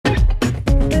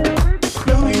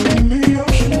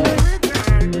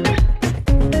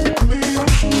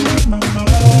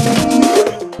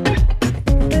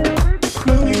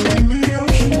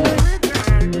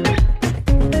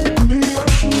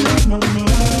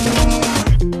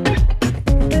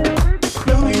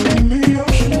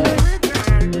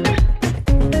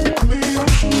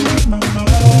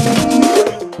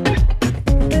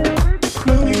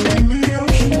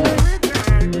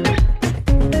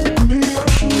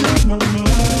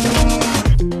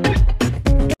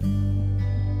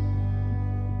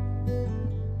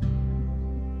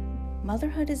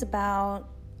Motherhood is about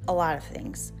a lot of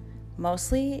things.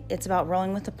 Mostly, it's about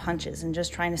rolling with the punches and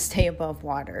just trying to stay above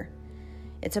water.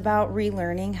 It's about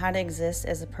relearning how to exist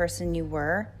as the person you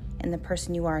were and the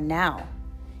person you are now,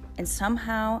 and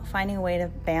somehow finding a way to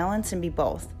balance and be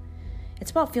both.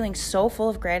 It's about feeling so full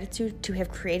of gratitude to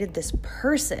have created this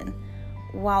person,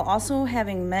 while also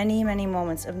having many, many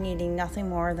moments of needing nothing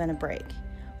more than a break.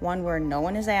 One where no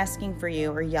one is asking for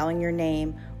you or yelling your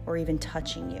name or even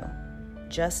touching you.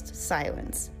 Just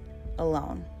silence,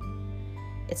 alone.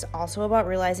 It's also about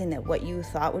realizing that what you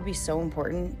thought would be so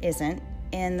important isn't,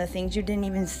 and the things you didn't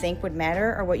even think would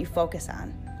matter are what you focus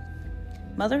on.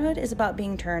 Motherhood is about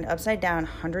being turned upside down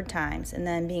 100 times and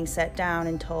then being set down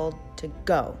and told to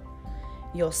go.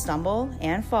 You'll stumble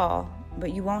and fall,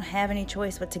 but you won't have any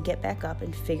choice but to get back up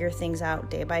and figure things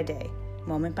out day by day,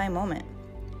 moment by moment.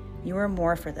 You are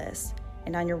more for this,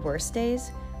 and on your worst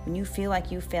days, when you feel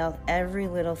like you failed every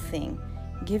little thing,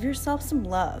 give yourself some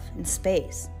love and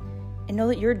space, and know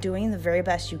that you're doing the very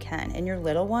best you can, and your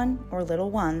little one or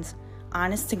little ones,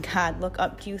 honest to God, look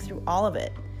up to you through all of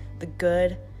it. The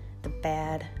good, the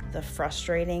bad, the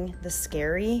frustrating, the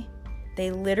scary.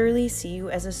 They literally see you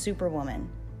as a superwoman,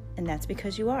 and that's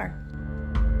because you are.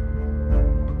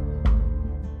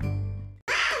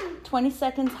 20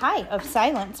 seconds high of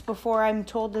silence before I'm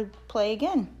told to play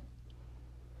again.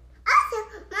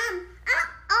 Awesome, Mom.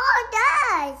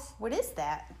 Does. What is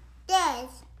that?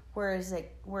 This. Where is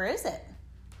it?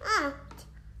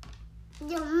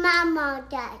 Your mama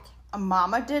does. A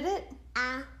mama did it?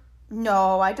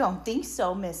 No, I don't think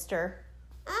so, mister.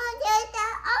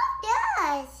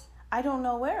 Does. I don't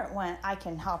know where it went. I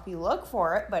can help you look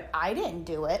for it, but I didn't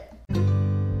do it.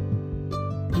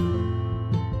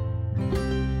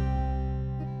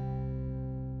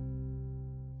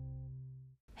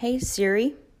 Hey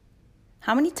Siri,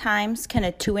 how many times can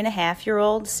a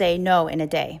 2.5-year-old say no in a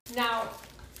day? Now,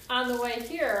 on the way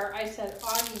here, I said,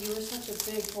 Augie, you were such a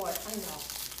big boy. I know.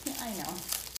 Yeah, I know.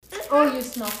 Oh, you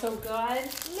smell so good.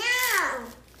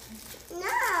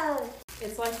 No.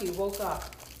 It's like you woke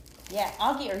up. Yeah,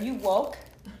 Augie, are you woke?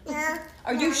 No.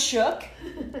 Are you shook?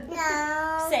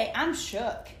 No. Say, I'm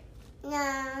shook.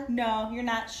 No. No, you're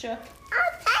not shook.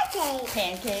 Pancakes.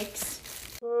 Pancakes.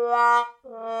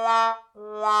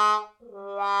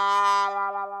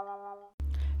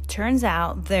 Turns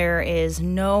out there is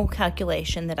no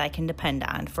calculation that I can depend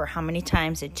on for how many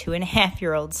times a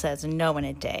 2.5-year-old says no in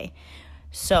a day.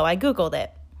 So I Googled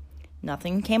it.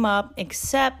 Nothing came up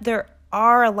except there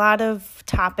are a lot of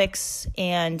topics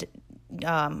and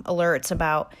alerts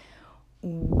about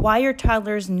why your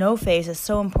toddler's no phase is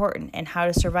so important and how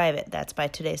to survive it. That's by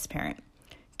Today's Parent.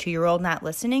 2-year-old not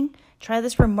listening? Try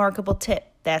this remarkable tip.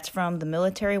 That's from The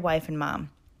Military Wife and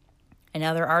Mom.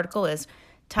 Another article is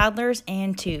Toddlers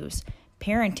and Twos,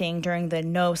 Parenting During the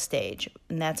No Stage,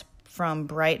 and that's from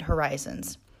Bright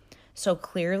Horizons. So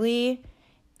clearly,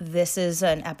 this is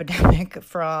an epidemic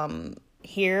from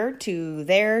here to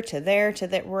there to there to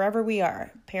there, wherever we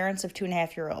are. Parents of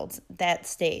 2.5-year-olds, that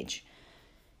stage.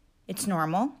 It's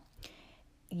normal.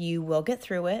 You will get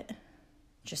through it.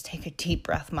 Just take a deep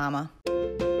breath, Mama.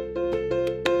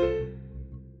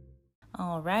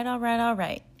 All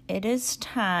right. It is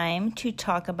time to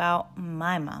talk about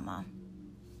my mama.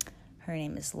 Her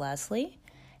name is Leslie,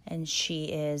 and she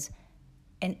is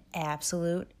an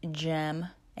absolute gem,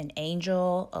 an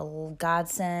angel, a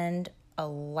godsend, a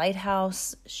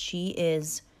lighthouse. She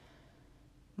is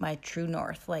my true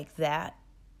north. Like, that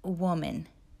woman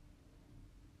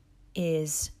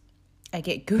is, I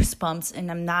get goosebumps, and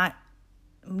I'm not,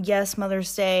 yes,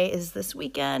 Mother's Day is this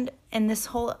weekend, and this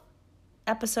whole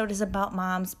episode is about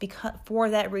moms because for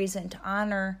that reason, to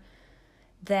honor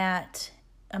that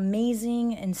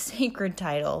amazing and sacred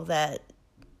title that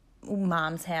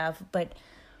moms have. But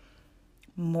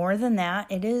more than that,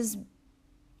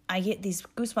 I get these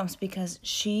goosebumps because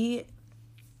she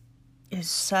is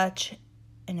such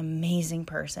an amazing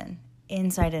person,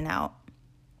 inside and out.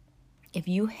 If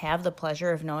you have the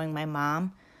pleasure of knowing my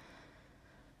mom,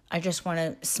 I just want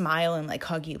to smile and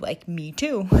hug you, me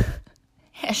too.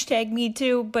 Hashtag me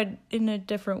too, but in a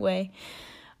different way.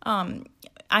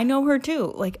 I know her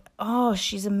too.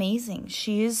 She's amazing.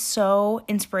 She is so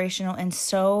inspirational and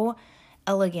so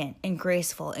elegant and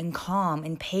graceful and calm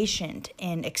and patient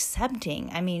and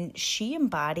accepting. I mean, she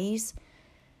embodies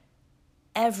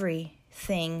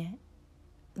everything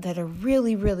that a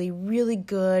really, really, really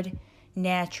good,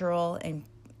 natural, and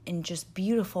just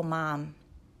beautiful mom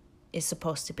is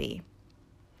supposed to be.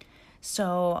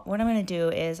 So what I'm going to do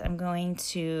is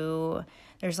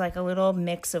there's a little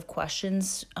mix of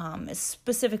questions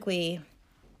specifically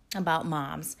about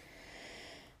moms.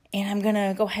 And I'm going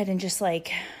to go ahead and just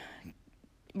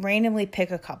randomly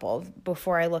pick a couple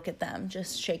before I look at them.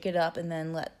 Just shake it up and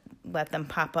then let them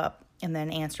pop up and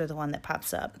then answer the one that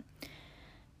pops up.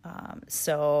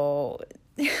 So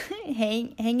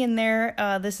hang in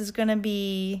there. This is going to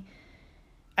be,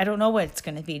 I don't know what it's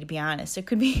going to be, to be honest. It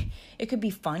could be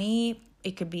funny.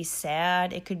 It could be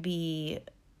sad. It could be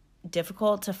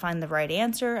difficult to find the right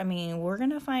answer. I mean, we're going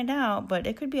to find out, but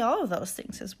it could be all of those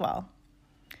things as well.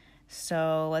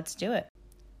 So let's do it.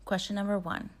 Question number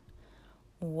 1.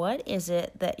 What is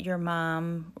it that your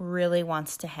mom really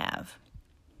wants to have?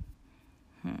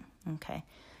 Okay.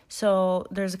 So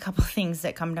there's a couple things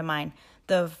that come to mind.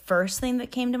 The first thing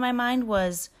that came to my mind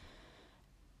was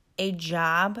a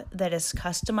job that is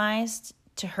customized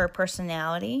to her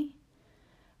personality,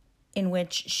 in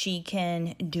which she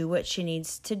can do what she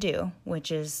needs to do, which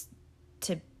is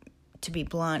to be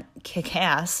blunt, kick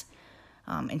ass,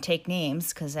 and take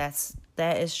names, because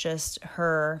that is just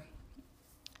her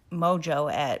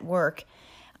mojo at work.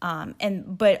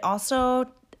 But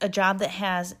also a job that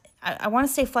has, I want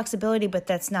to say flexibility, but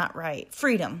that's not right.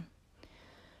 Freedom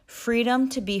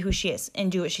to be who she is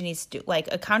and do what she needs to do. Like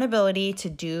accountability to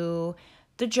do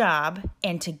the job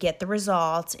and to get the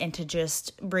results and to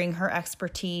just bring her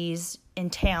expertise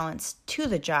and talents to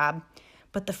the job,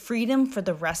 but the freedom for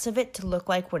the rest of it to look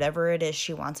like whatever it is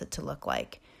she wants it to look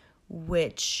like,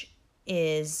 which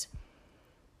is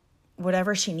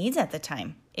whatever she needs at the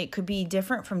time. It could be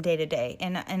different from day to day.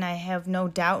 And I have no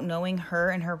doubt, knowing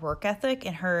her and her work ethic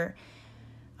and her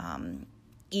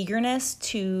eagerness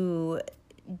to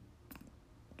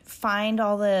find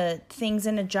all the things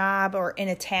in a job or in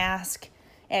a task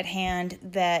at hand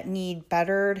that need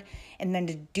bettered, and then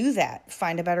to do that,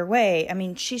 find a better way. I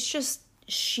mean, she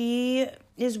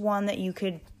is one that you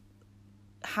could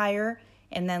hire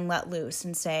and then let loose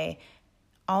and say,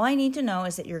 all I need to know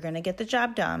is that you're going to get the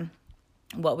job done,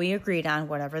 what we agreed on,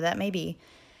 whatever that may be,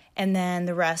 and then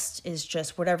the rest is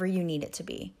just whatever you need it to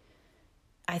be.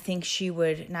 I think she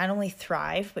would not only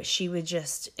thrive, but she would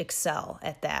just excel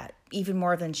at that even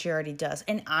more than she already does.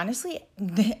 And honestly,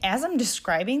 as I'm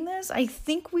describing this, I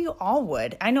think we all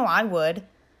would. I know I would.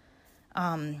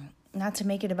 Not to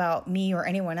make it about me or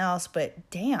anyone else, but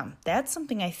damn, that's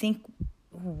something I think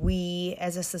we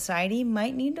as a society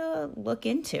might need to look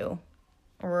into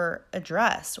or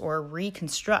address or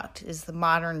reconstruct, is the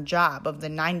modern job of the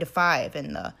 9 to 5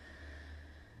 and the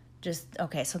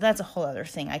okay, so that's a whole other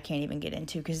thing I can't even get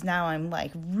into, because now I'm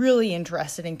like really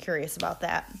interested and curious about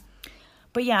that.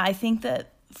 But yeah, I think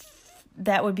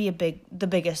that would be the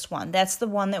biggest one. That's the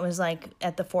one that was like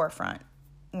at the forefront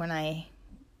when I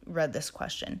read this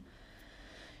question.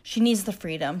 She needs the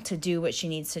freedom to do what she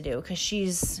needs to do, because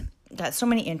she's got so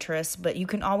many interests, but you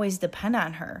can always depend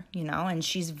on her, and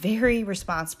she's very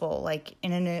responsible, like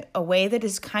in a way that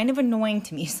is kind of annoying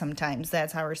to me sometimes.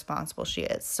 That's how responsible she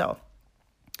is. So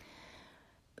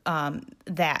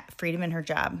that freedom in her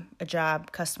job, a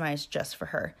job customized just for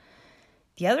her.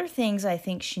 The other things I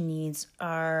think she needs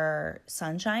are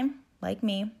sunshine, like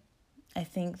me. I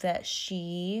think that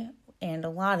she, and a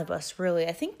lot of us really,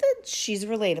 I think that she's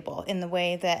relatable in the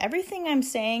way that everything I'm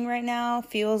saying right now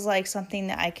feels like something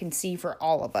that I can see for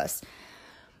all of us.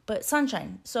 But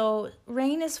sunshine. So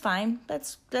rain is fine.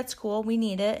 That's cool. We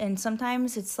need it. And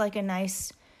sometimes it's like a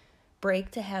nice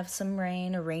break to have some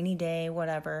rain, a rainy day,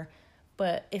 whatever.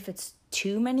 But if it's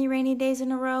too many rainy days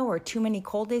in a row, or too many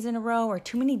cold days in a row, or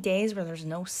too many days where there's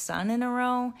no sun in a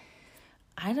row,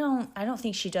 I don't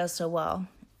think she does so well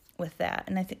with that.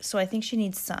 And I think she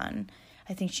needs sun.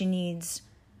 I think she needs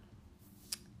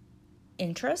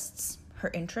interests. Her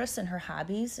interests and her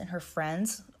hobbies and her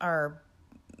friends are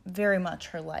very much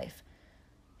her life.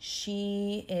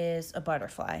 She is a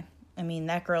butterfly. I mean,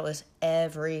 that girl is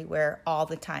everywhere all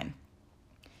the time.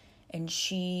 And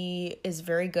she is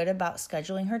very good about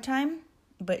scheduling her time,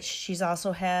 but she's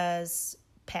also has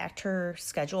packed her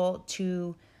schedule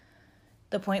to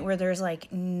the point where there's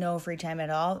like no free time at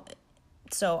all.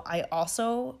 So I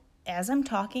also, as I'm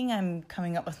talking, I'm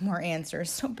coming up with more answers,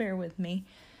 so bear with me.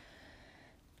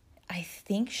 I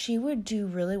think she would do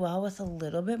really well with a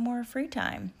little bit more free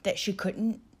time that she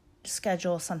couldn't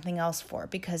schedule something else for,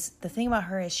 because the thing about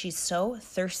her is she's so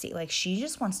thirsty. Like, she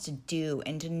just wants to do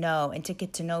and to know and to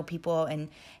get to know people and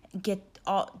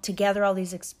to gather all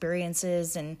these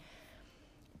experiences and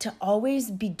to always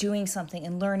be doing something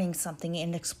and learning something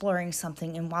and exploring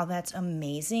something. And while that's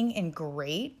amazing and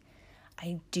great,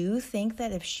 I do think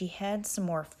that if she had some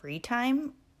more free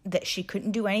time that she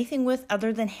couldn't do anything with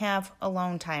other than have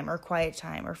alone time or quiet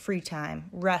time or free time,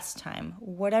 rest time,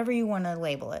 whatever you want to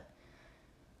label it,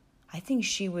 I think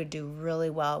she would do really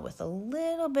well with a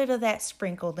little bit of that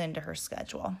sprinkled into her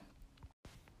schedule.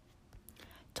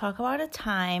 Talk about a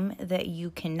time that you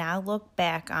can now look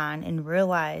back on and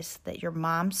realize that your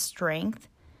mom's strength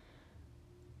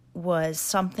was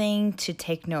something to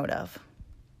take note of.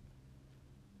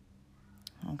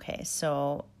 Okay,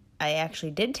 so I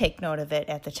actually did take note of it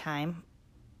at the time,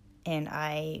 and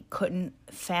I couldn't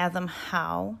fathom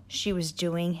how she was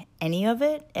doing any of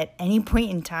it at any point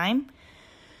in time.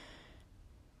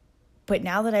 But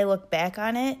now that I look back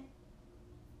on it,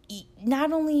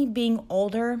 not only being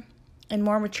older and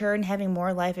more mature and having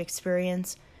more life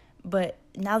experience, but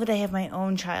now that I have my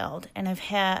own child and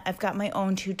I've got my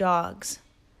own 2 dogs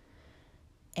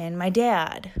and my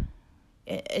dad,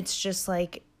 it's just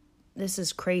like, this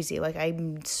is crazy. Like,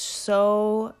 I'm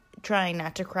so trying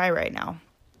not to cry right now.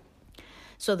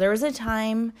 So there was a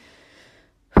time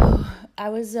I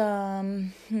was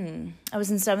in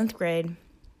 7th grade.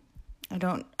 I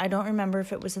don't remember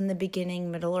if it was in the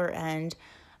beginning, middle, or end.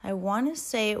 I want to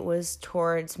say it was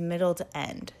towards middle to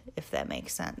end, if that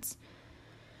makes sense.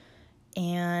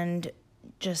 And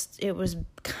just, it was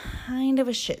kind of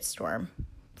a shitstorm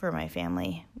for my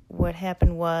family. What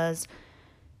happened was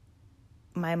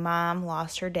my mom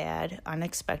lost her dad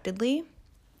unexpectedly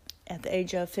at the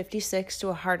age of 56 to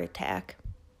a heart attack.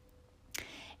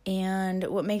 And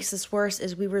what makes this worse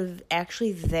is we were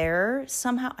actually there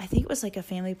somehow. I think it was like a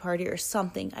family party or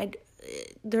something.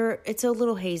 It's a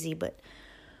little hazy, but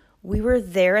we were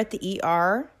there at the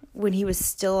ER when he was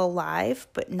still alive,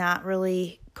 but not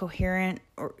really coherent,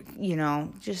 or,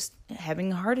 just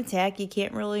having a heart attack. You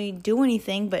can't really do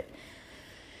anything. But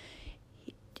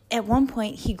at one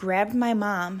point, he grabbed my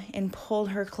mom and pulled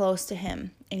her close to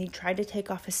him, and he tried to take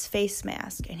off his face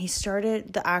mask, and he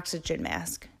started the oxygen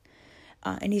mask,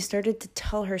 and he started to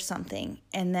tell her something,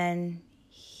 and then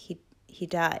he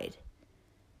died.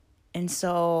 And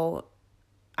so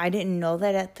I didn't know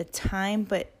that at the time,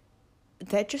 but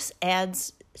that just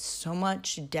adds so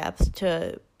much depth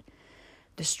to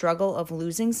the struggle of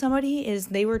losing somebody. Is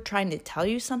they were trying to tell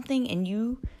you something, and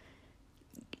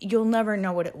you'll never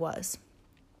know what it was.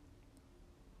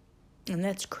 And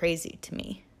that's crazy to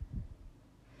me.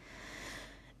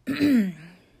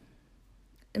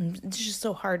 It's just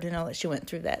so hard to know that she went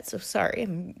through that. So sorry,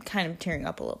 I'm kind of tearing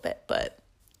up a little bit, but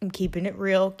I'm keeping it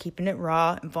real, keeping it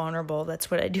raw and vulnerable. That's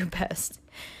what I do best.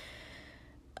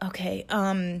 Okay,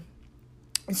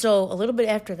 so a little bit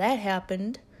after that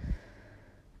happened,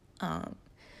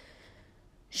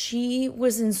 she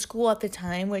was in school at the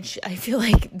time, which I feel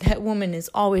like that woman is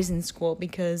always in school,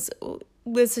 because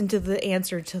listen to the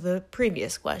answer to the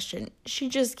previous question. She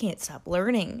just can't stop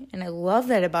learning, and I love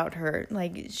that about her.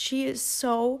 Like, she is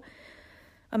so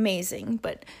amazing.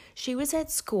 But she was at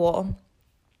school,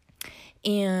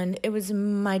 and it was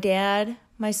my dad,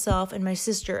 myself, and my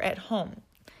sister at home.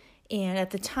 And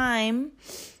at the time,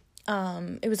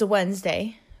 it was a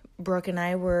Wednesday. Brooke and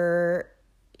I were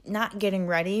not getting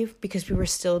ready because we were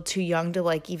still too young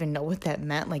to even know what that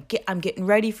meant. I'm getting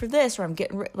ready for this, or I'm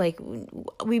getting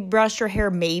we brushed our hair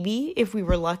maybe if we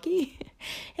were lucky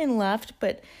and left,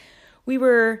 but we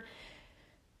were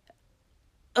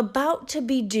about to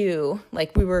be due.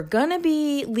 We were gonna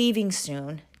be leaving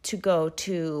soon to go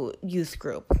to youth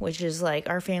group, which is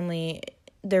our family.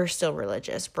 They're still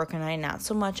religious. Brooke and I not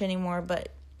so much anymore, but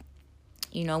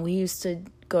we used to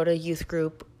go to youth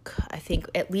group, I think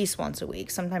at least once a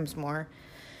week, sometimes more.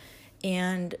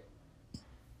 And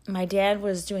my dad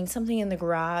was doing something in the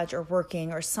garage or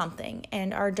working or something.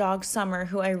 And our dog Summer,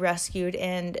 who I rescued,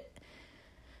 and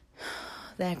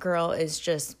that girl is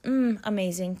just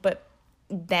amazing. But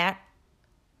that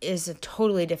is a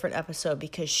totally different episode,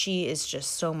 because she is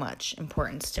just so much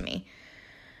importance to me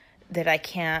that I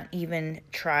can't even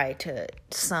try to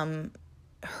sum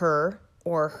her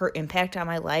or her impact on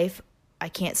my life. I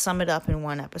can't sum it up in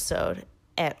one episode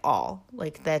at all.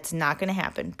 That's not going to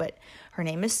happen. But her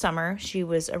name is Summer. She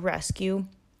was a rescue.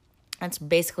 That's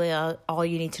basically all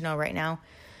you need to know right now.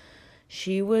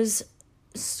 She was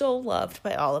so loved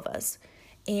by all of us.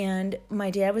 And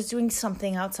my dad was doing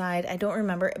something outside. I don't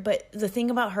remember. But the thing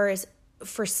about her is,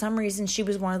 for some reason, she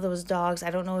was one of those dogs.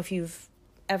 I don't know if you've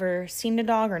ever seen a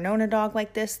dog or known a dog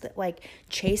like this that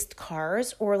chased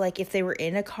cars, or if they were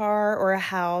in a car or a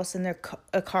house and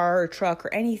a car or truck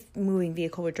or any moving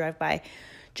vehicle would drive by,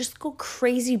 just go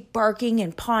crazy barking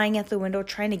and pawing at the window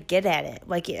trying to get at it,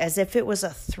 as if it was a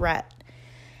threat.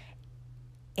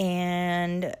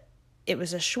 And it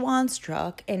was a Schwann's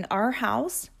truck, and our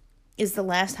house is the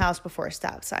last house before a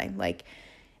stop sign.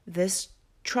 This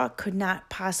truck could not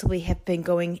possibly have been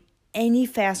going any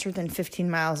faster than 15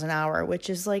 miles an hour, which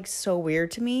is so weird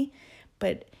to me.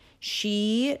 But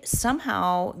she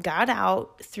somehow got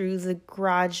out through the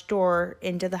garage door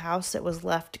into the house that was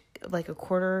left a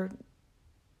quarter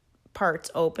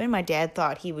parts open. My dad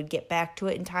thought he would get back to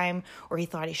it in time, or he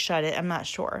thought he shut it. I'm not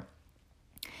sure.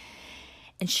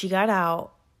 And she got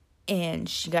out and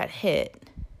she got hit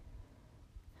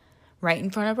right in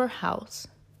front of her house.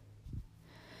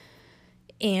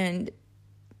 And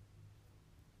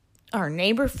our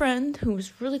neighbor friend, who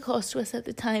was really close to us at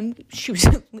the time, she was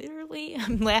literally,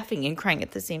 I'm laughing and crying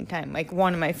at the same time, like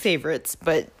one of my favorites,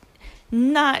 but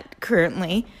not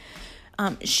currently.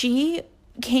 She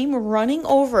came running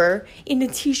over in a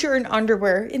t-shirt and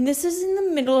underwear, and this is in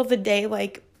the middle of the day,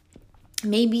 like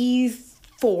maybe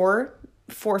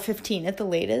 4:15 at the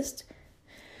latest.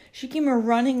 She came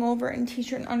running over in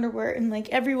t-shirt and underwear, and like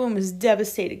everyone was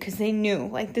devastated because they knew,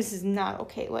 like, this is not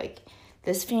okay. Like,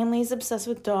 this family is obsessed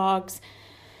with dogs.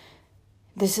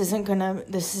 This is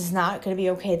not gonna be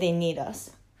okay. They need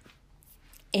us.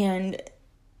 And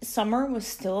Summer was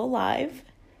still alive.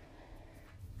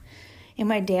 And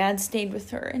my dad stayed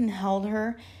with her and held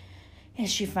her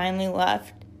as she finally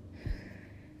left.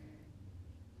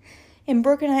 And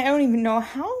Brooke and I don't even know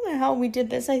how the hell we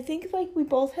did this. I think, like, we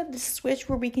both have this switch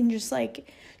where we can just,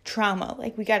 like, trauma.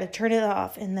 Like, we got to turn it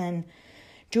off and then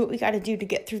do what we got to do to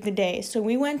get through the day. So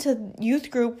we went to youth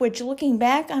group, which, looking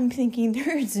back, I'm thinking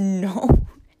there is no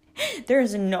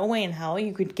way in hell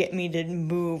you could get me to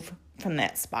move from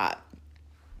that spot.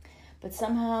 But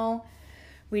somehow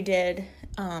we did.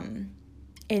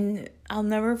 And I'll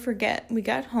never forget, we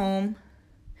got home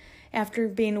after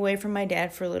being away from my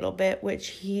dad for a little bit, which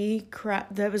he cried.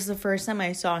 That was the first time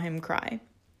I saw him cry.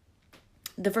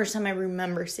 The first time I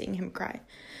remember seeing him cry.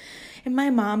 And my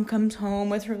mom comes home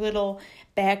with her little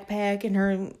backpack and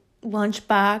her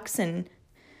lunchbox,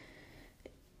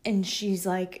 and she's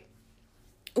like,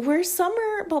 "Where's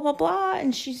Summer? Blah, blah, blah."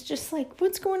 And she's just like,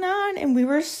 "What's going on?" And we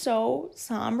were so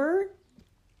somber.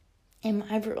 And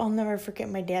I'll never forget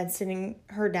my dad sitting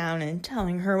her down and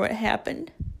telling her what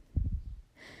happened.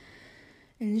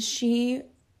 And she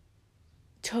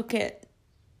took it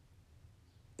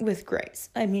with grace.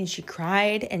 I mean, she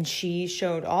cried and she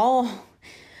showed all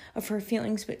of her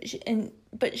feelings,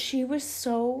 but she was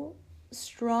so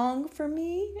strong for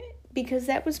me because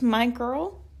that was my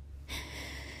girl.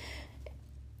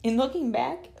 And looking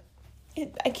back,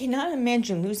 I cannot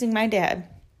imagine losing my dad.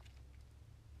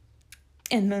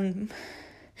 And then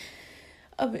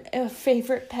a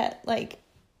favorite pet, like,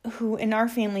 who in our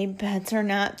family, pets are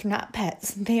not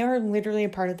pets. They are literally a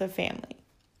part of the family.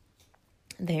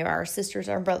 They are our sisters,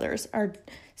 our brothers, our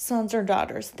sons, our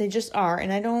daughters. They just are.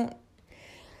 And I don't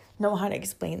know how to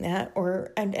explain that,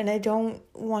 and I don't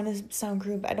want to sound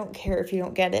crude, but I don't care if you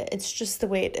don't get it. It's just the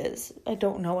way it is. I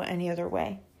don't know it any other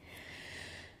way.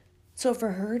 So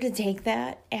for her to take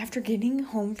that after getting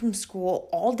home from school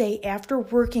all day, after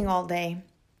working all day,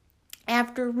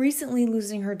 after recently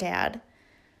losing her dad,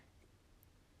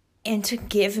 and to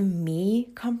give me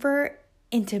comfort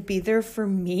and to be there for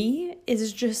me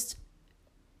is just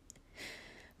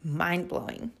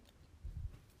mind-blowing.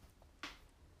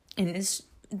 And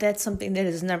that's something that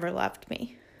has never left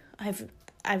me.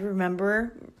 I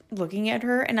remember looking at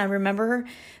her, and I remember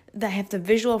that I have the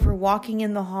visual of her walking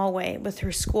in the hallway with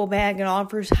her school bag and all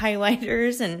of her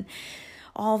highlighters and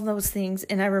all of those things.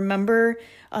 And I remember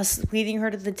us leading her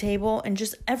to the table, and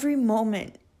just every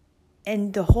moment.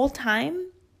 And the whole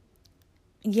time,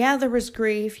 yeah, there was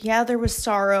grief. Yeah, there was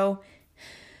sorrow.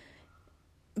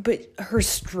 But her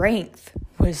strength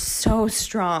was so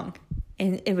strong.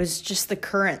 And it was just the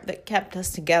current that kept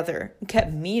us together,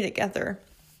 kept me together.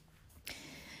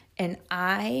 And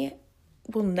I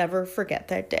will never forget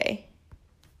that day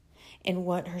and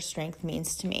what her strength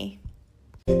means to me.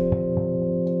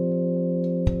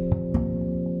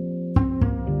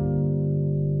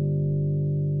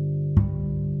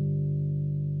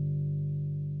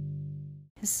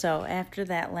 So after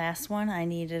that last one, I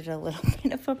needed a little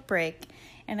bit of a break.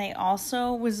 And I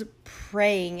also was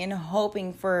praying and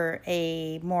hoping for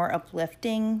a more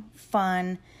uplifting,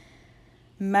 fun,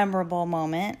 memorable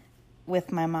moment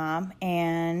with my mom.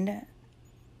 And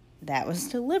that was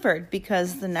delivered,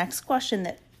 because the next question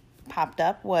that popped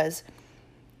up was,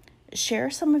 share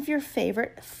some of your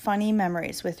favorite funny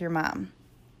memories with your mom.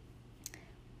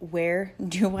 Where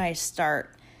do I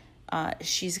start?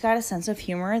 She's got a sense of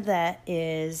humor that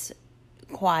is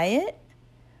quiet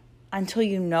until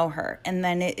you know her, and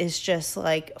then it is just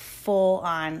like full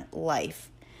on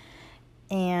life.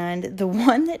 And the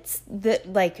one that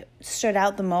like stood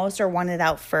out the most, or wanted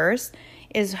out first,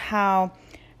 is how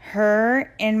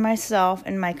her and myself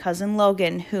and my cousin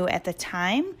Logan, who at the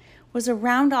time was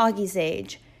around Augie's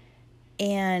age,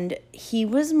 and he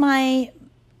was my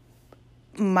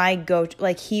go-to,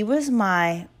 like he was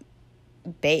my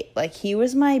he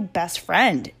was my best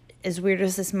friend as weird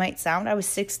as this might sound, I was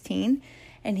 16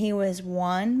 and he was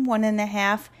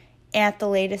 1.5, at the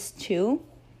latest 2.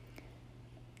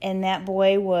 And that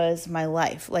boy was my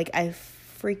life. Like, I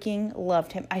freaking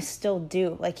loved him. I still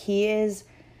do. Like, there's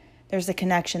a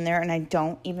connection there, and I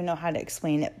don't even know how to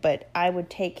explain it. But I would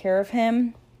take care of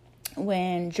him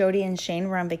when Jody and Shane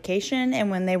were on vacation, and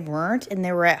when they weren't, and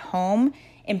they were at home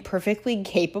and perfectly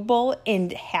capable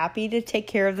and happy to take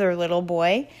care of their little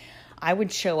boy, I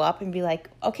would show up and be like,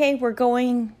 okay, we're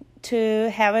going to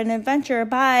have an adventure.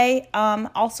 Bye.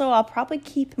 Also, I'll probably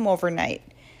keep him overnight.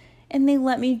 And they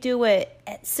let me do it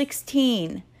at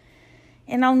 16.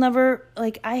 And I'll never,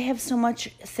 I have so much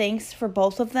thanks for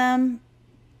both of them,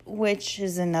 which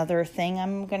is another thing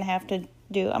I'm going to have to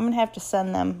do. I'm going to have to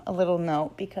send them a little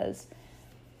note because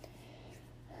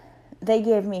they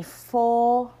gave me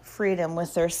full freedom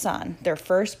with their son, their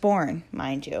firstborn,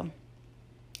 mind you.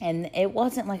 And it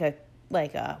wasn't like a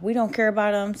we don't care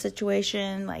about him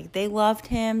situation. Like, they loved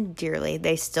him dearly.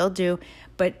 They still do.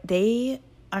 But they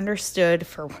understood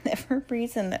for whatever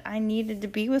reason that I needed to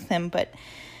be with him. But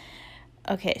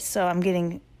okay, so I'm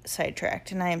getting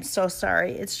sidetracked and I am so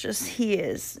sorry. It's just, he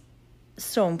is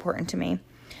so important to me.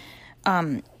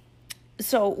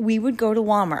 So we would go to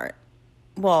Walmart.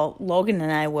 Well, Logan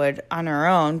and I would on our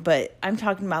own, but I'm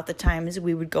talking about the times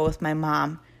we would go with my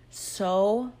mom.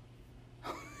 So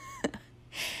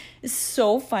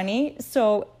funny.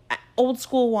 So old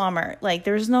school Walmart, like,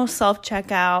 there's no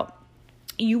self-checkout.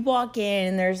 You walk in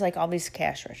and there's all these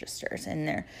cash registers in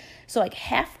there. So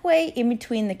halfway in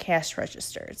between the cash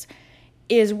registers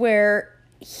is where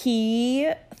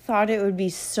he thought it would be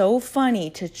so funny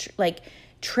to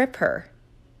trip her.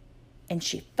 And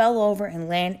she fell over and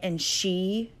landed, and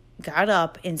she got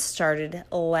up and started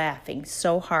laughing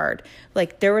so hard.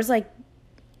 There was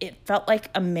it felt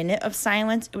like a minute of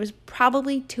silence. It was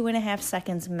probably 2.5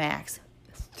 seconds max,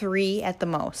 3 at the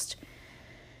most.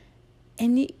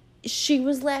 And she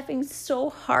was laughing so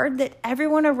hard that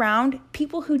everyone around,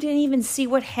 people who didn't even see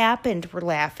what happened, were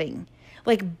laughing.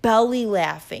 Belly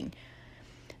laughing.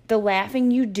 The laughing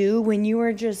you do when you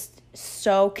are just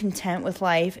so content with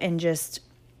life and just,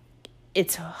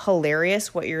 it's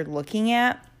hilarious what you're looking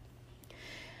at.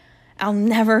 I'll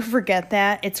never forget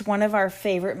that. It's one of our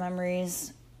favorite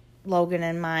memories, Logan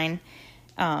and mine.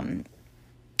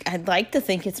 I'd like to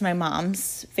think it's my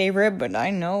mom's favorite, but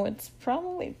I know it's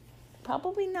probably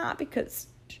not, because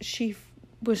she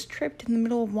was tripped in the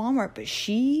middle of Walmart, but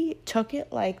she took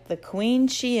it like the queen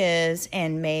she is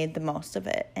and made the most of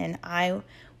it. And I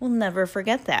will never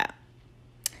forget that.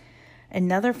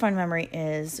 Another fun memory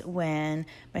is when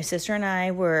my sister and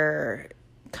I were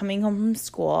coming home from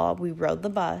school. We rode the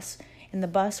bus, and the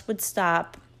bus would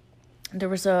stop. There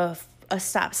was a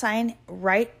stop sign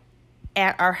right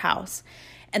at our house.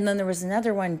 And then there was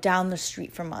another one down the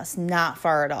street from us, not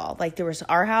far at all. There was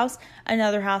our house,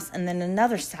 another house, and then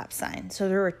another stop sign. So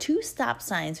there were 2 stop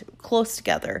signs close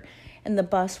together. And the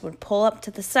bus would pull up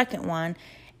to the second one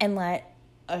and let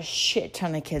a shit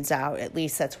ton of kids out. At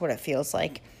least that's what it feels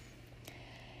like.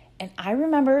 And I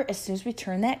remember as soon as we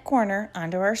turned that corner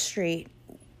onto our street,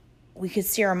 we could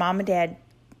see our mom and dad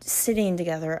sitting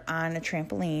together on a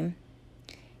trampoline.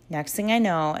 Next thing I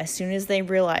know, as soon as they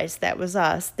realized that was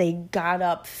us, they got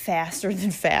up faster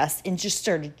than fast and just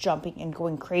started jumping and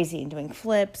going crazy and doing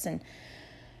flips and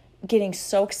getting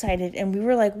so excited. And we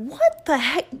were like, what the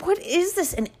heck? What is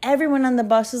this? And everyone on the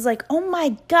bus was like, oh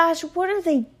my gosh, what are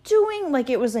they doing?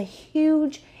 It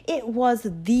was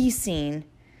the scene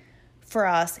for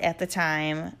us at the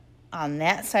time on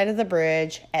that side of the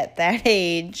bridge at that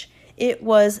age. It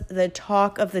was the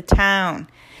talk of the town.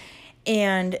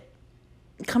 And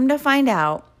come to find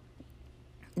out,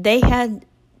 they had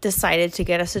decided to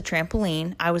get us a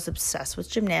trampoline. I was obsessed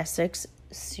with gymnastics.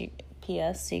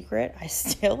 P.S. secret, I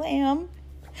still am.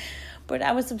 But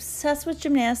I was obsessed with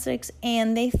gymnastics,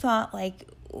 and they thought,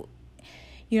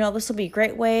 this will be a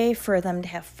great way for them to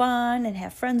have fun and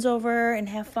have friends over and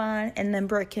have fun. And then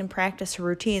Britt can practice her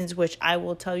routines, which I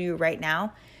will tell you right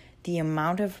now, the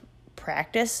amount of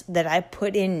practice that I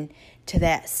put in to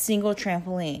that single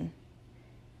trampoline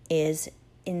is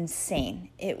insane.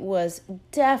 It was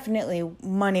definitely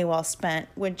money well spent,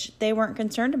 which they weren't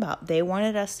concerned about. They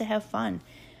wanted us to have fun.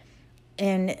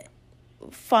 And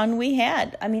fun we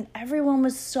had. I mean, everyone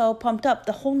was so pumped up.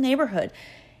 The whole neighborhood.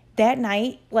 That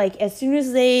night, as soon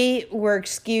as they were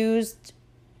excused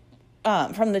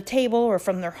from the table or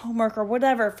from their homework or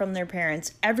whatever from their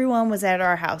parents, everyone was at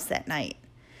our house that night.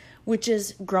 Which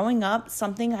is, growing up,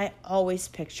 something I always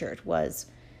pictured was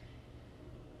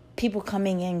people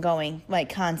coming and going,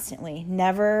 constantly.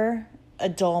 Never a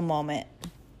dull moment.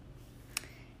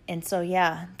 And so,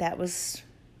 yeah, that was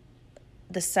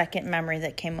the second memory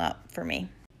that came up for me.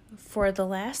 For the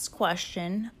last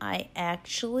question, I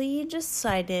actually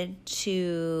decided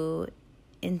to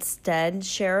instead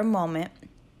share a moment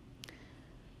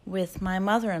with my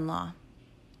mother-in-law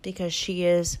because she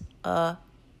is a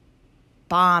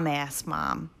bomb-ass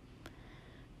mom.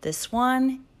 This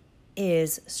one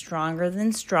is stronger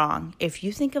than strong. If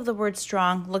you think of the word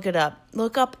strong, look it up.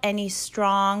 Look up any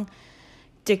strong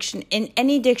in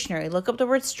any dictionary. Look up the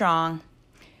word strong.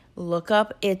 Look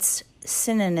up its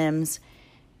synonyms.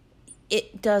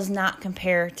 It does not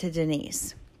compare to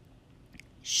Denise.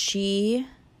 She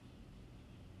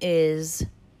is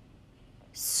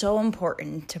so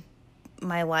important to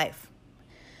my life.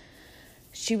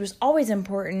 She was always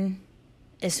important.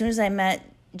 As soon as I met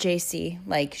JC,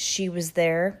 like, she was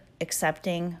there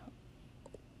accepting,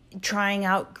 trying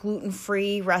out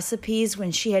gluten-free recipes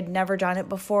when she had never done it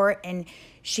before, and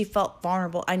she felt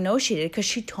vulnerable. I know she did because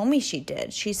she told me she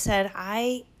did. She said,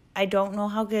 I don't know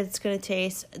how good it's going to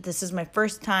taste. This is my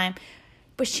first time.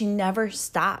 But she never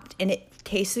stopped, and it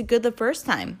tasted good the first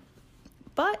time.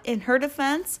 But in her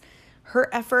defense,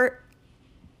 her effort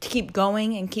to keep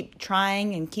going and keep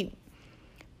trying and keep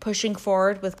pushing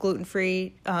forward with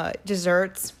gluten-free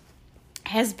desserts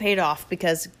has paid off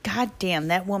because, goddamn,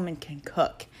 that woman can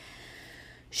cook.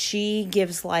 She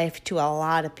gives life to a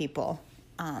lot of people.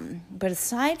 But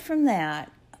aside from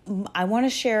that, I want to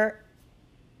share,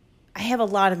 I have a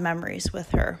lot of memories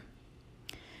with her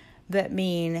that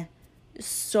mean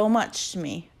so much to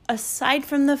me. Aside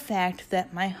from the fact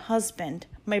that my husband,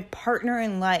 my partner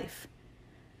in life,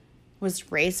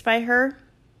 was raised by her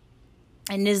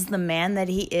and is the man that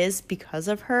he is because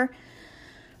of her.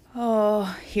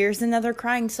 Oh, here's another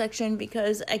crying section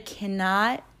because I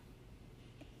cannot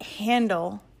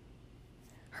handle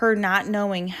her not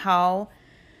knowing how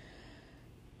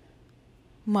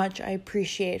much I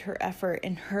appreciate her effort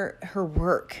and her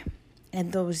work.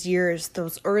 And those years,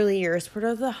 those early years,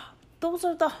 those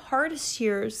are the hardest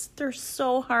years. They're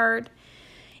so hard.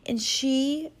 And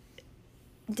she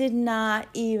did not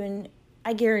even,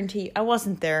 I guarantee you, I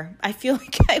wasn't there. I feel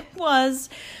like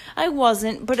I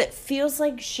wasn't, but it feels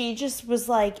like she just was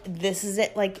like, this is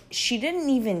it. Like, she didn't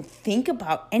even think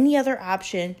about any other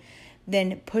option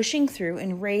than pushing through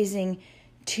and raising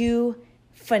two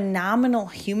phenomenal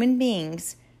human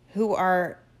beings who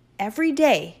are every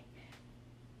day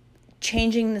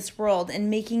changing this world and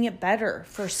making it better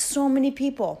for so many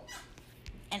people.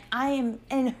 And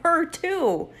and her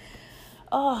too.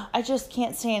 Oh, I just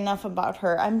can't say enough about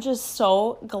her. I'm just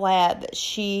so glad that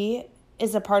she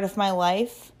is a part of my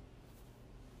life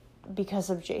because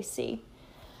of JC.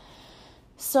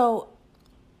 So,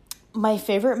 my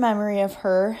favorite memory of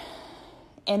her,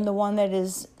 and the one that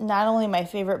is not only my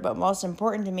favorite but most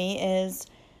important to me, is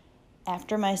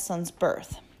after my son's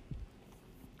birth.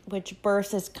 Which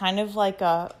birth is kind of like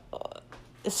a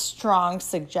strong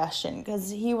suggestion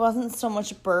because he wasn't so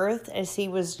much birth as he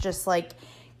was just like,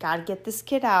 gotta get this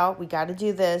kid out. We gotta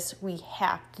do this. We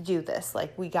have to do this.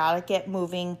 Like, we gotta get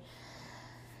moving.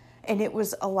 And it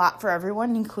was a lot for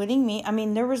everyone, including me. I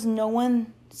mean, there was no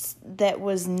one that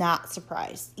was not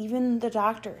surprised. Even the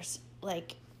doctors.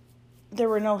 Like, there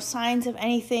were no signs of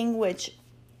anything, which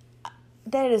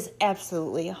that is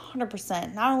absolutely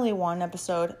 100%. Not only one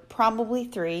episode, probably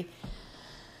 3.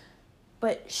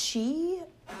 But she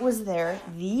was there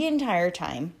the entire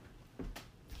time.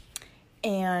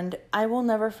 And I will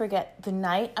never forget the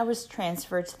night I was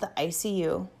transferred to the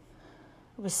ICU.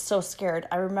 I was so scared.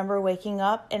 I remember waking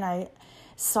up and I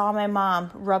saw my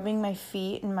mom rubbing my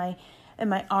feet and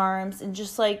my arms and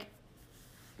just like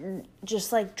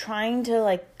trying to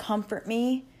like comfort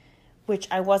me, which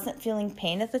I wasn't feeling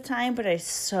pain at the time, but I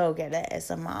so get it as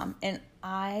a mom. And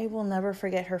I will never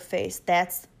forget her face.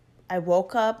 I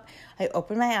woke up, I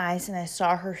opened my eyes, and I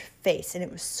saw her face, and it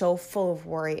was so full of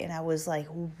worry, and I was like,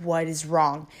 what is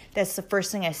wrong? That's the first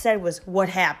thing I said was, what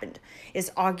happened?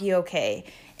 Is Augie okay?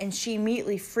 And she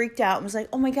immediately freaked out and was like,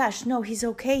 oh my gosh, no, he's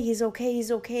okay, he's okay,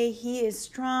 he's okay, he is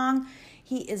strong,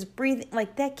 he is breathing.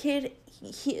 Like, that kid,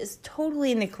 he is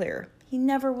totally in the clear. He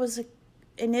never was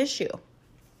an issue.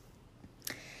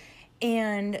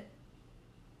 And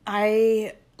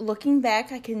looking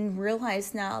back, I can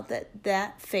realize now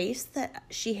that face that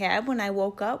she had when I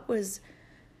woke up was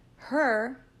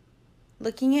her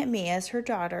looking at me as her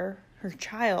daughter, her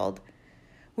child,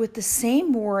 with the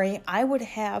same worry I would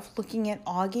have looking at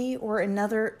Augie or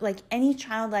another, like any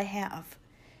child I have.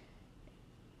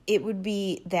 It would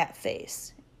be that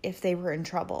face if they were in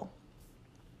trouble.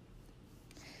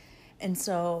 And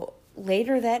so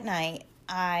later that night,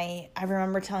 I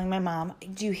remember telling my mom,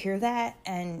 do you hear that?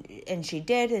 And she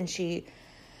did, and she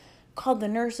called the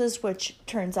nurses, which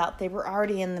turns out they were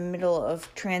already in the middle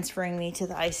of transferring me to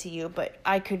the ICU, but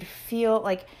I could feel,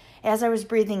 like, as I was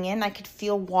breathing in, I could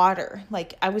feel water.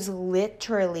 Like, I was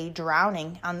literally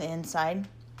drowning on the inside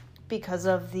because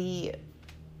of the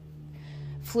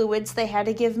fluids they had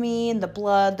to give me, and the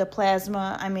blood, the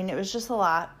plasma. I mean, it was just a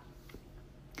lot.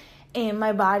 And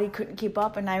my body couldn't keep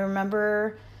up, and I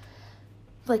remember,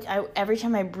 like, every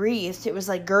time I breathed, it was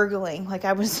like gurgling. Like,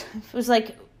 it was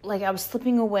like I was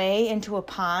slipping away into a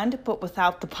pond, but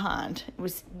without the pond.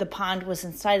 The pond was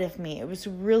inside of me. It was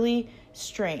really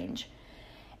strange.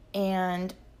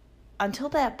 And until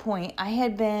that point, I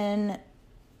had been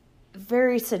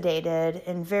very sedated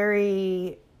and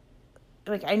very,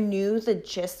 like, I knew the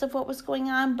gist of what was going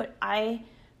on, but I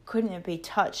couldn't be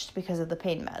touched because of the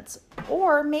pain meds.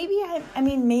 Or maybe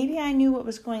maybe I knew what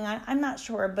was going on. I'm not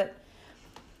sure, but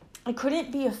I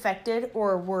couldn't be affected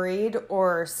or worried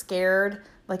or scared.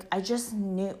 Like, I just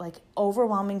knew, like,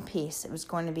 overwhelming peace. It was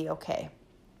going to be okay.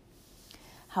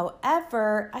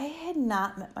 However, I had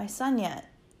not met my son yet.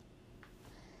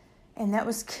 And that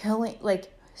was killing,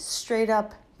 like, straight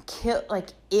up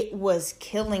it was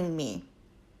killing me.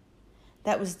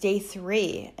 That was day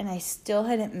 3, and I still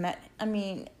hadn't met,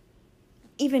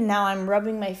 even now I'm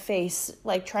rubbing my face,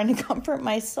 like, trying to comfort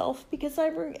myself, because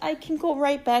I can go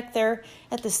right back there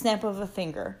at the snap of a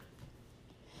finger.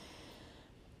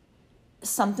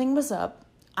 Something was up.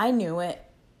 I knew it.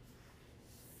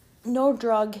 No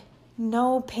drug,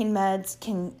 no pain meds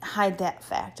can hide that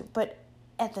fact. But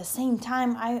at the same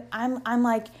time, I'm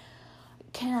like,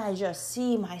 can I just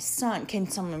see my son? Can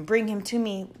someone bring him to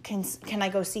me? Can I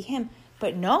go see him?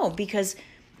 But no, because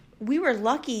we were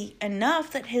lucky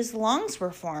enough that his lungs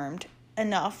were formed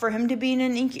enough for him to be in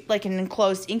an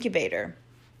enclosed incubator,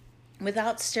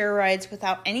 without steroids,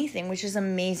 without anything, which is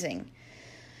amazing.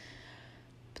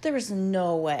 But there was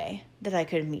no way that I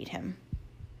could meet him.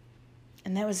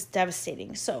 And that was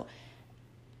devastating. So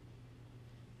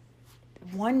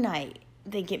one night,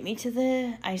 they get me to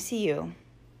the ICU.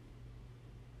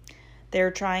 They're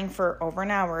trying for over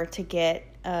an hour to get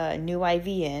a new IV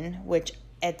in, which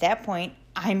at that point,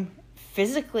 I'm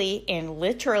physically and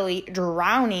literally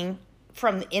drowning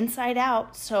from the inside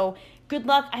out. So good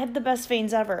luck. I have the best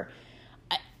veins ever.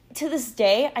 To this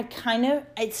day,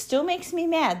 it still makes me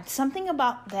mad. Something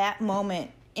about that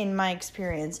moment in my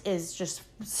experience is just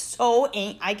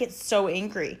I get so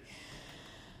angry.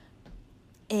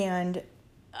 And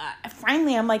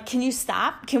finally, I'm like, can you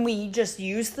stop? Can we just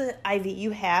use the IV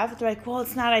you have? They're like, well,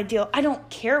 it's not ideal. I don't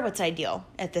care what's ideal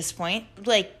at this point.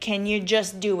 Like, can you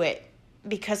just do it?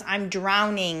 Because I'm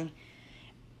drowning.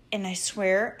 And I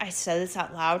swear I said this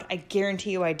out loud. I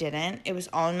guarantee you I didn't. It was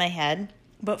all in my head.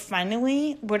 But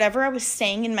finally, whatever I was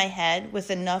saying in my head with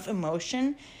enough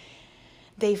emotion,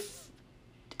 they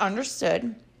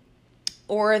understood,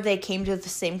 or they came to the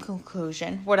same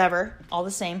conclusion, whatever, all the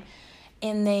same.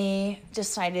 And they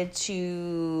decided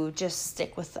to just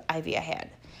stick with the IV I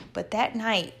had. But that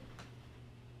night,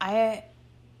 they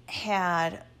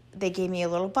gave me a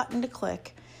little button to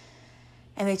click.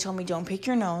 And they told me, don't pick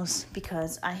your nose,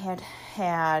 because I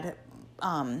had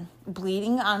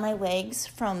bleeding on my legs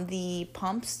from the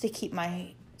pumps to keep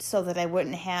so that I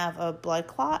wouldn't have a blood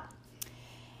clot.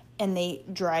 And they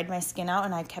dried my skin out,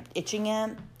 and I kept itching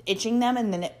them,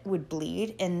 and then it would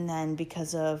bleed. And then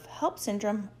because of HELLP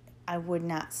syndrome, I would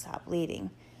not stop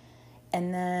bleeding.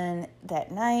 And then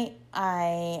that night,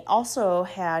 I also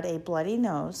had a bloody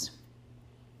nose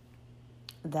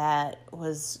that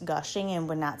was gushing and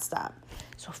would not stop.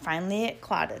 So finally it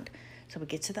clotted. So we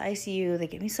get to the ICU, they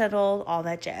get me settled, all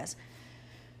that jazz.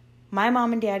 My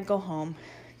mom and dad go home.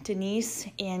 Denise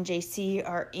and JC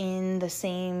are in the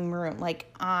same room,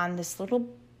 like on this little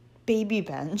baby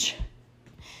bench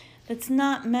that's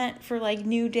not meant for like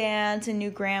new dads and new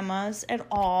grandmas at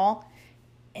all.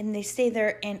 And they stay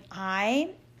there, and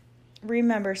I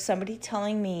remember somebody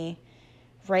telling me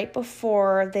right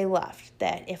before they left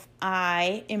that if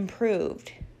I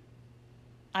improved,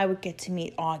 I would get to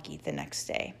meet Augie the next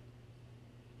day.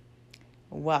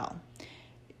 Well,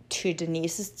 to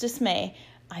Denise's dismay,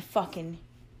 I fucking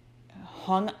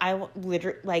I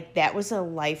literally, like, that was a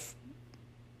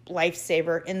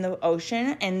lifesaver in the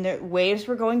ocean, and the waves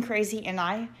were going crazy, and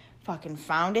I fucking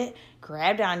found it,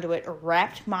 grabbed onto it,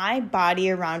 wrapped my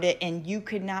body around it, and you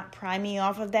could not pry me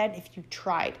off of that if you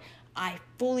tried. I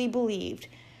fully believed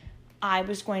I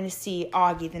was going to see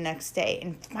Augie the next day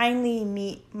and finally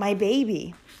meet my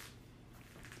baby.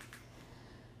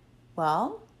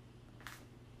 Well,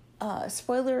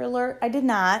 spoiler alert, I did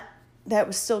not. That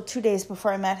was still 2 days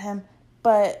before I met him.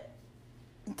 But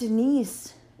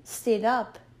Denise stayed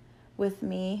up with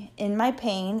me in my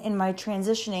pain, in my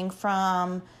transitioning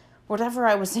from whatever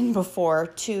I was in before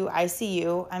to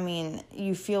ICU. I mean,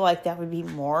 you feel like that would be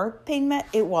more pain med.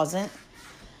 It wasn't.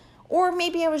 Or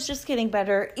maybe I was just getting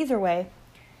better. Either way,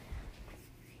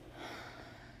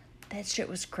 that shit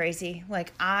was crazy.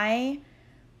 Like, I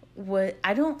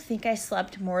don't think I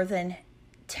slept more than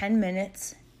 10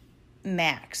 minutes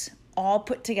max, all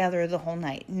put together the whole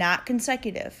night. Not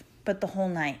consecutive, but the whole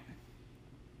night.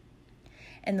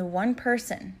 And the one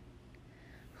person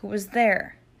who was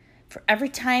there, for every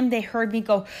time they heard me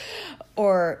go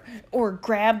or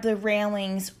grab the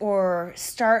railings or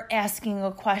start asking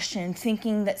a question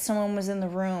thinking that someone was in the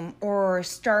room or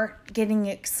start getting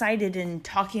excited and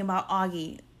talking about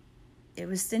Augie, it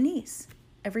was Denise.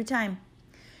 Every time.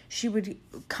 She would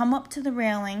come up to the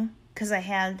railing because I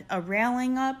had a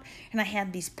railing up and I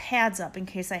had these pads up in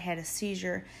case I had a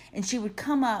seizure. And she would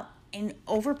come up and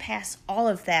overpass all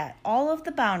of that, all of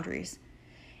the boundaries,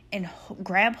 and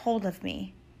grab hold of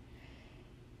me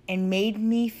and made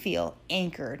me feel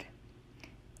anchored.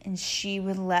 And she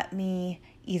would let me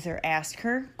either ask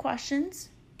her questions,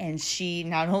 and she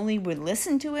not only would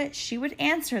listen to it, she would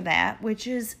answer that, which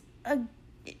is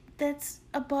that's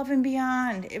above and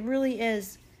beyond. It really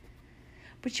is.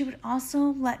 But she would also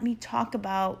let me talk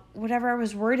about whatever I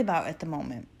was worried about at the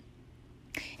moment.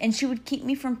 And she would keep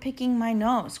me from picking my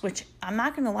nose, which I'm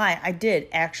not going to lie, I did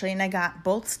actually. And I got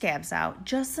both scabs out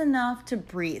just enough to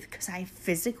breathe because I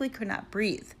physically could not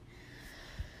breathe.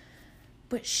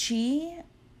 But she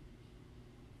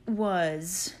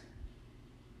was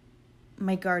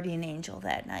my guardian angel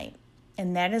that night.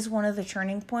 And that is one of the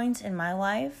turning points in my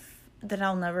life that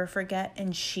I'll never forget.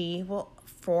 And she will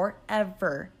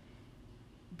forever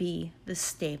be the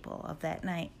staple of that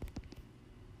night.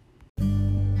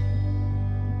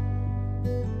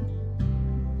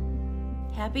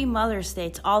 Happy Mother's Day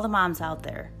to all the moms out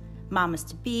there. Mamas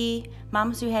to be,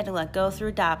 mamas who had to let go through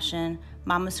adoption,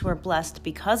 mamas who are blessed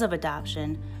because of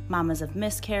adoption, mamas of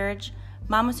miscarriage,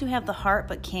 mamas who have the heart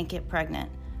but can't get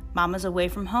pregnant, mamas away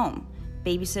from home,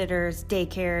 babysitters,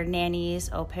 daycare,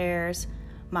 nannies, au pairs,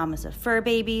 mamas of fur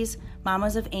babies,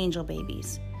 mamas of angel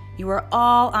babies. You are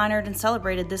all honored and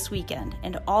celebrated this weekend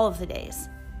and all of the days.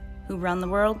 Who run the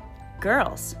world?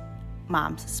 Girls.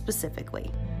 Moms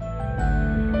specifically.